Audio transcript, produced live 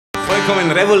komme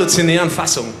in revolutionären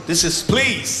Fassung. This is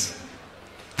Please.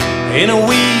 In a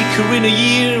week or in a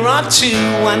year or two,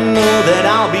 I know that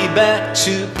I'll be back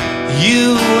to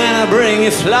you, and I bring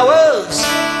you flowers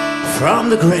from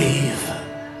the grave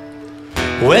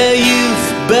where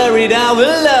you've buried our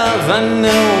love. I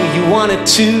know you wanted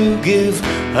to give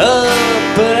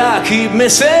up, but I keep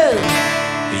missing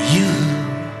you.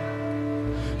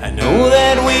 I know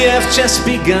that we have just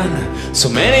begun, so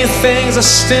many things are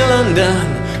still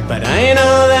undone, but I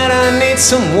know that I need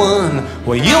someone.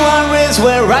 Where you are is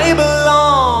where I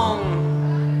belong.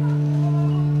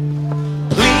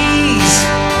 Please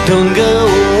don't go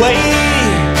away,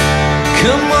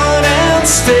 come on and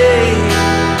stay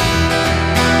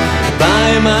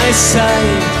by my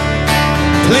side.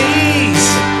 Please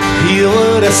hear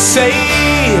what I say.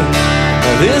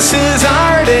 This is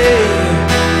our day.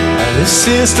 This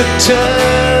is the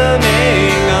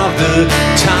turning of the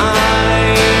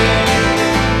tide.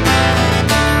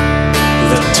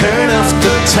 The turn of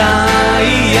the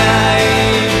tide.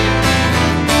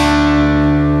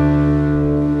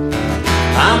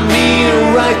 I'm here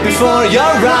right before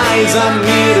your eyes. I'm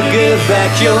here to give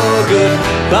back your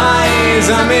goodbyes.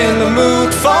 I'm in the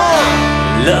mood for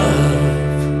love.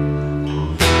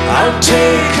 I'll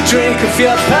take a drink of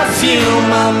your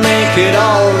perfume. I'll make it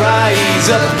all rise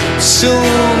up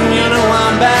soon. You know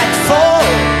I'm back for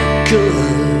good.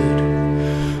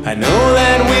 I know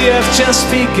that we have just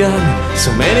begun,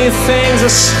 so many things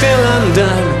are still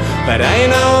undone, but I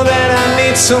know that I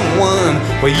need someone.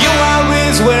 Where you are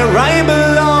is where I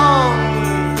belong.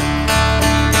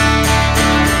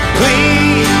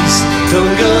 Please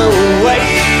don't go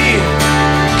away,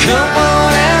 come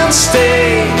on and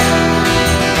stay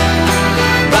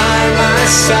by my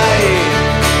side.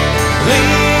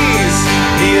 Please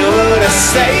hear what I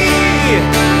say.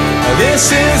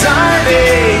 This is our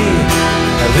day.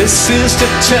 This is the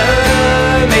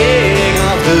turning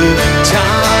of the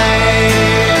tide.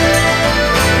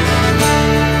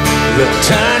 The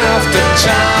turn of the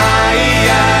tide.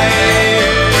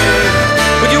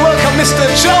 Would you welcome Mr.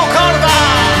 Joe Carter?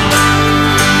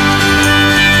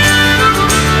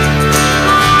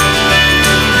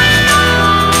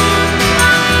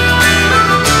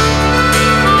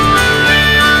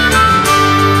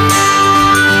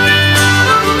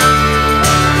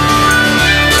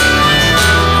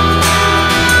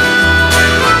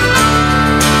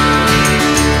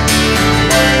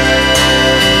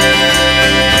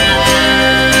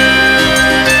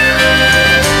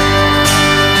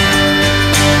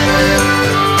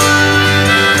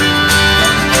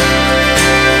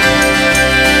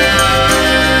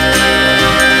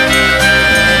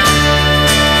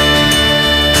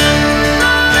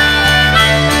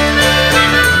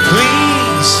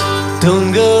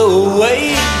 Don't go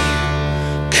away,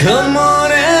 come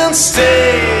on and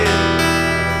stay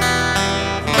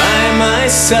by my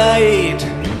side.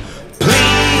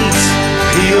 Please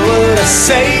hear what I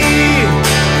say.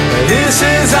 This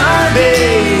is our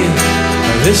day.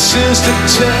 This is the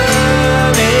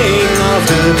turning of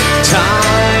the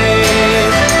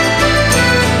tide.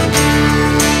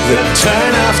 The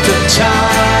turn of the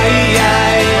tide.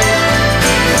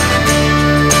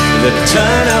 The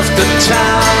turn of the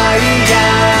tide.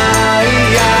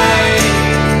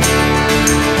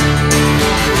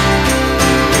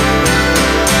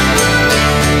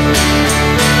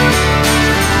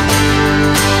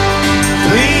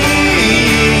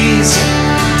 Please,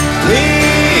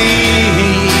 please,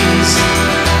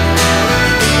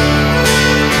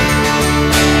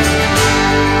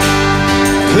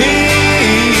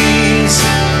 please,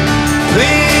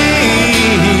 please.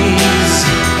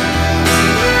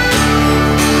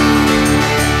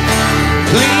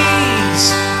 Please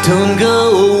don't go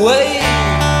away,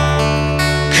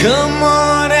 come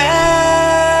on